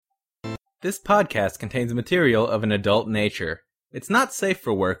This podcast contains material of an adult nature. It's not safe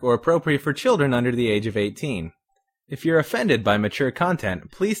for work or appropriate for children under the age of 18. If you're offended by mature content,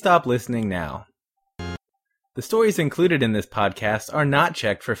 please stop listening now. The stories included in this podcast are not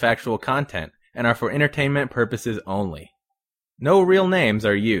checked for factual content and are for entertainment purposes only. No real names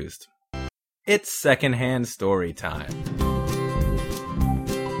are used. It's secondhand story time.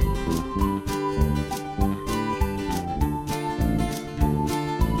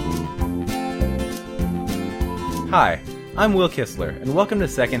 Hi, I'm Will Kistler, and welcome to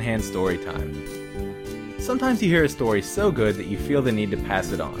Secondhand Storytime. Sometimes you hear a story so good that you feel the need to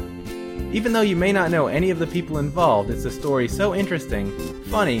pass it on. Even though you may not know any of the people involved, it's a story so interesting,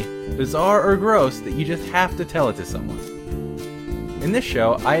 funny, bizarre, or gross that you just have to tell it to someone. In this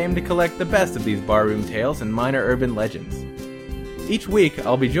show, I aim to collect the best of these barroom tales and minor urban legends. Each week,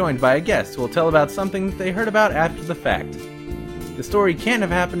 I'll be joined by a guest who will tell about something that they heard about after the fact. The story can't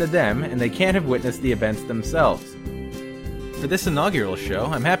have happened to them, and they can't have witnessed the events themselves. For this inaugural show,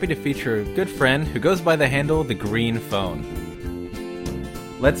 I'm happy to feature a good friend who goes by the handle The Green Phone.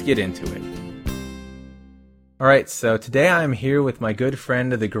 Let's get into it. Alright, so today I'm here with my good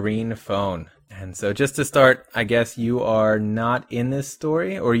friend The Green Phone. And so just to start, I guess you are not in this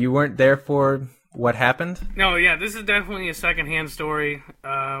story, or you weren't there for what happened? No, yeah, this is definitely a secondhand story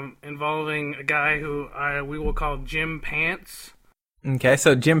involving a guy who we will call Jim Pants. Okay,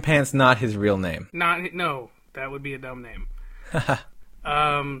 so Jim Pants not his real name. No, that would be a dumb name.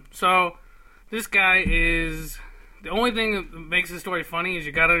 So this guy is, the only thing that makes this story funny is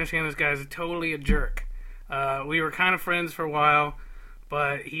you gotta understand this guy is totally a jerk. We were kind of friends for a while,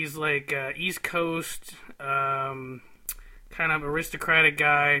 but he's like East Coast, kind of aristocratic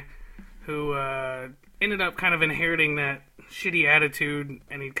guy who ended up kind of inheriting that shitty attitude,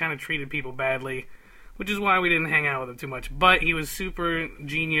 and he kind of treated people badly, which is why we didn't hang out with him too much. But he was super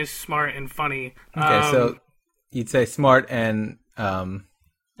genius, smart, and funny. Okay, so you'd say smart and,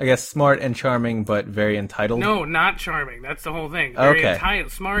 I guess smart and charming, but very entitled? No, not charming. That's the whole thing.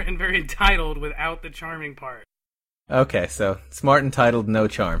 Smart and very entitled without the charming part. Okay, so smart, entitled, no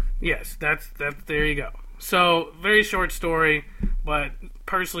charm. Yes, that's there you go. So, very short story, but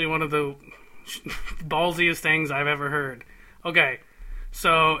personally one of the ballsiest things I've ever heard. Okay,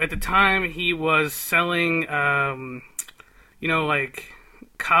 so at the time he was selling, like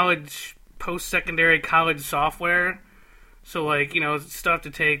college, post-secondary college software. So, stuff to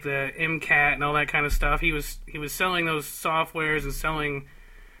take the MCAT and all that kind of stuff. He was selling those softwares and selling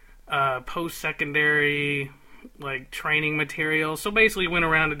post-secondary, training materials. So, basically, went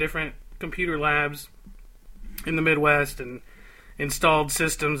around to different computer labs in the Midwest and installed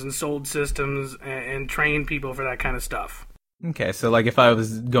systems and sold systems and trained people for that kind of stuff. Okay, so, if I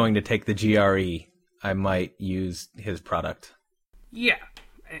was going to take the GRE, I might use his product. Yeah.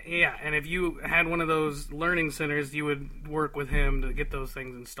 Yeah, and if you had one of those learning centers, you would work with him to get those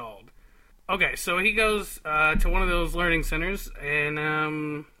things installed. Okay, so he goes to one of those learning centers,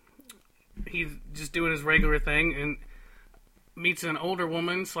 and he's just doing his regular thing, and meets an older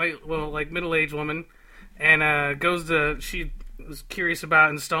woman, middle-aged woman, and she was curious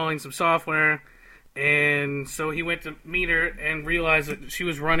about installing some software, and so he went to meet her and realized that she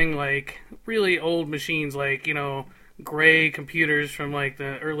was running, really old machines, gray computers from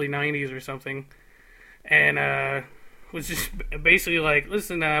the early 90s or something, and was just basically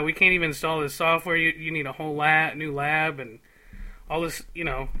listen, we can't even install this software, you need a whole new lab and all this,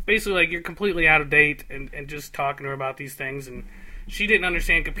 basically you're completely out of date, and just talking to her about these things. And she didn't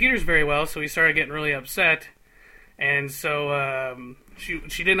understand computers very well, so he started getting really upset. And so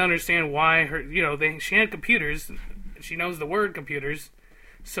she didn't understand why she had computers, she knows the word computers.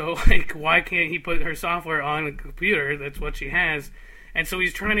 So, why can't he put her software on a computer? That's what she has. And so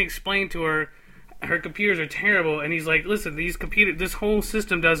he's trying to explain to her computers are terrible. And he's like, listen, this whole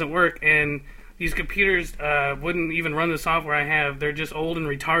system doesn't work. And these computers wouldn't even run the software I have. They're just old and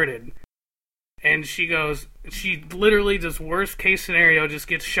retarded. And she literally, just worst case scenario, just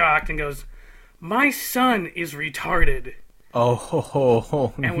gets shocked and goes, my son is retarded.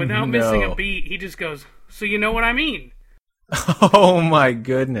 Oh, and without missing a beat, he just goes, so you know what I mean? Oh my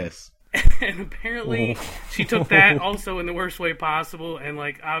goodness. And apparently she took that also in the worst way possible, and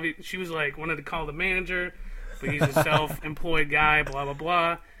she was wanted to call the manager, but he's a self-employed guy, blah blah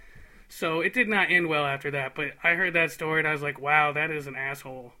blah. So it did not end well after that. But I heard that story and I was like, wow, that is an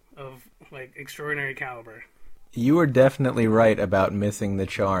asshole of extraordinary caliber. You were definitely right about missing the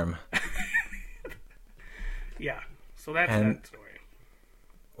charm. Yeah, so that's that story.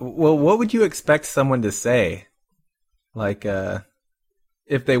 Well, what would you expect someone to say?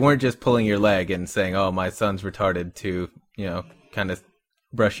 If they weren't just pulling your leg and saying, oh, my son's retarded, to, kind of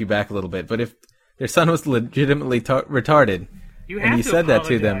brush you back a little bit. But if their son was legitimately retarded, and you said that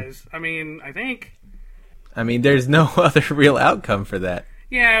to them, I mean, I think. I mean, there's no other real outcome for that.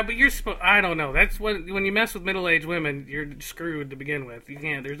 Yeah, but I don't know. That's when you mess with middle-aged women, you're screwed to begin with. You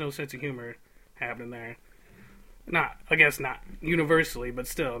can't. There's no sense of humor happening there. I guess not universally, but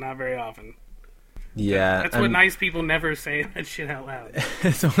still, not very often. Yeah. That's what nice people never say that shit out loud.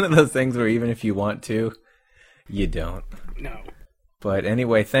 It's one of those things where even if you want to, you don't. No. But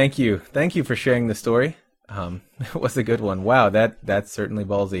anyway, thank you. Thank you for sharing the story. It was a good one. Wow, that's certainly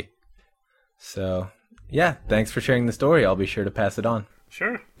ballsy. So, yeah, thanks for sharing the story. I'll be sure to pass it on.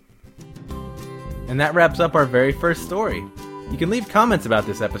 Sure. And that wraps up our very first story. You can leave comments about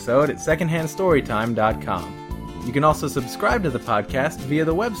this episode at secondhandstorytime.com. You can also subscribe to the podcast via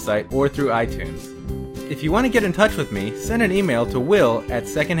the website or through iTunes. If you want to get in touch with me, send an email to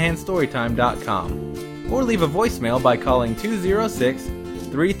will@secondhandstorytime.com or leave a voicemail by calling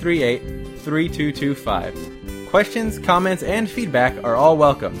 206-338-3225. Questions, comments, and feedback are all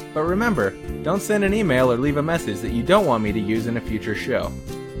welcome, but remember, don't send an email or leave a message that you don't want me to use in a future show.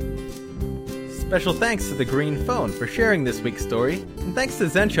 Special thanks to the Green Phone for sharing this week's story, and thanks to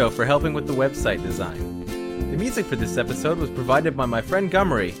Zencho for helping with the website design. The music for this episode was provided by my friend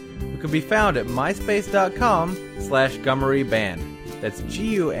Gummery, who can be found at myspace.com/GummeryBand. That's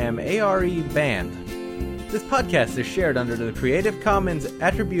Gumare Band. This podcast is shared under the Creative Commons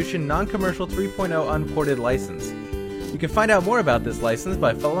Attribution Non-Commercial 3.0 Unported license. You can find out more about this license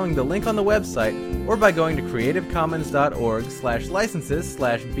by following the link on the website or by going to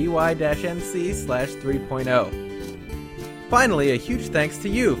creativecommons.org/licenses/by-nc/3.0. Finally, a huge thanks to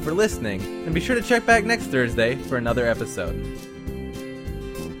you for listening, and be sure to check back next Thursday for another episode.